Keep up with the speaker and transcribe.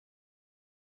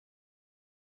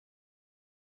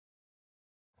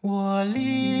我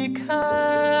离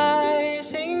开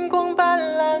星光斑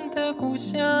斓的故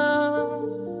乡，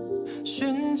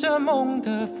循着梦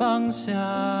的方向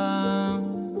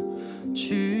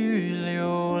去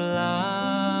流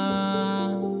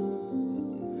浪。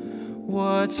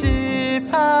我期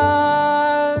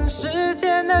盼世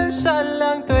界能善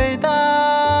良对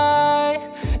待，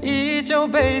依旧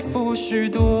背负许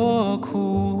多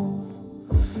苦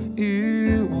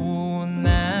与无奈。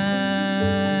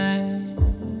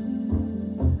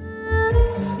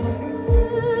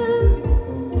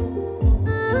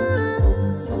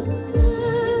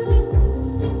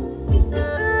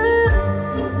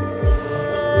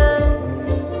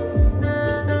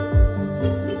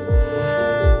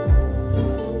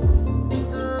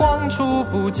光触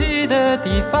不及的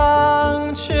地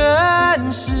方，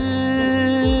全是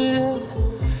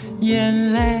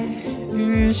眼泪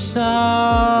与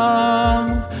伤。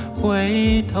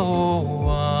回头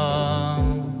望，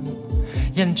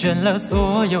厌倦了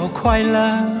所有快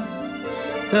乐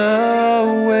的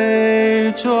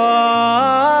伪装。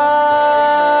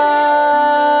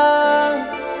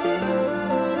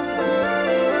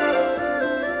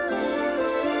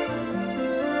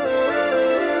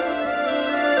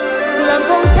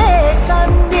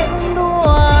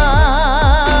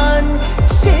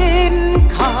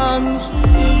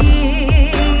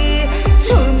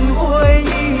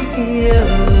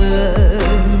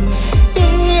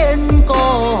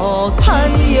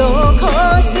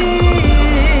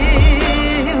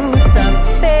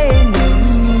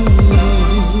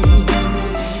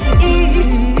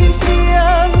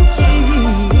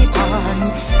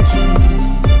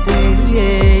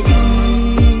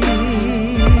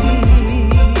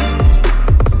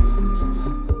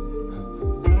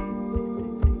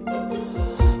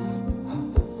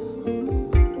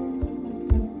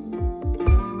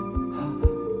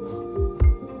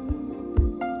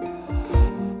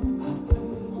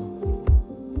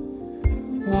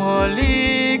我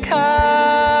离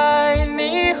开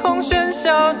霓虹喧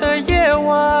嚣的夜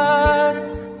晚，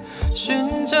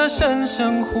循着声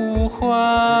声呼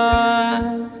唤，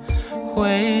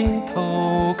回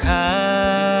头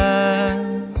看。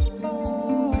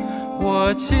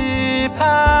我期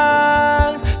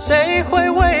盼谁会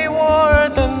为我而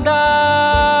等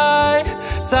待，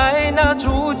在那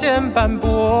逐渐斑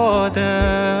驳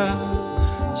的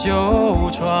旧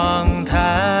窗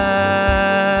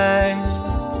台。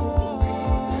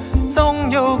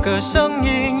总有个声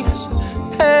音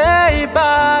陪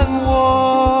伴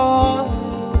我，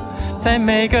在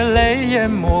每个泪眼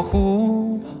模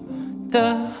糊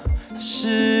的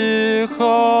时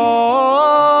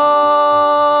候。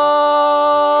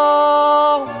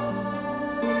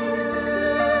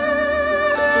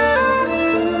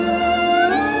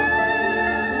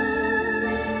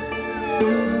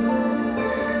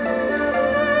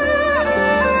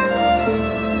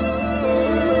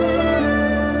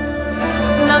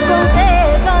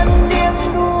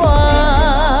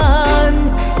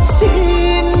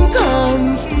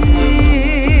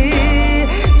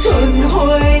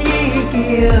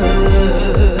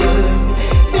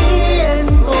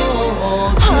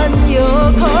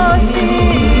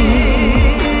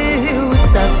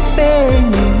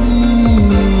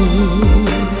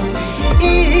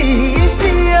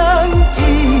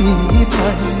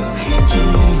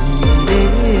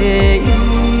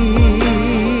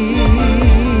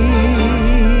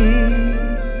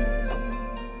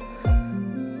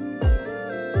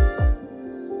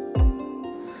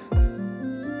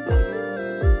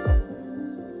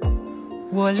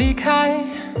我离开，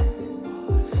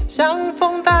像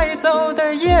风带走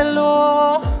的叶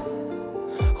落，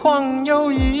晃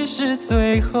悠已是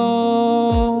最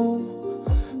后，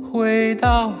回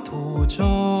到途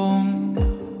中。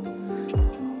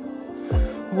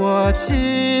我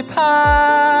期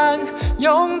盼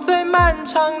用最漫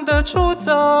长的出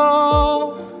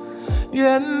走，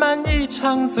圆满一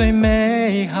场最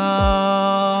美好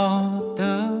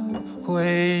的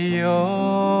会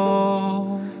有。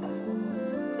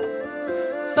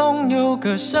总有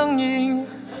个声音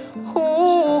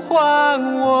呼唤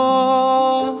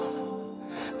我，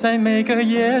在每个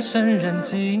夜深人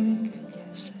静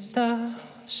的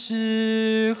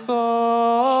时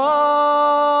候。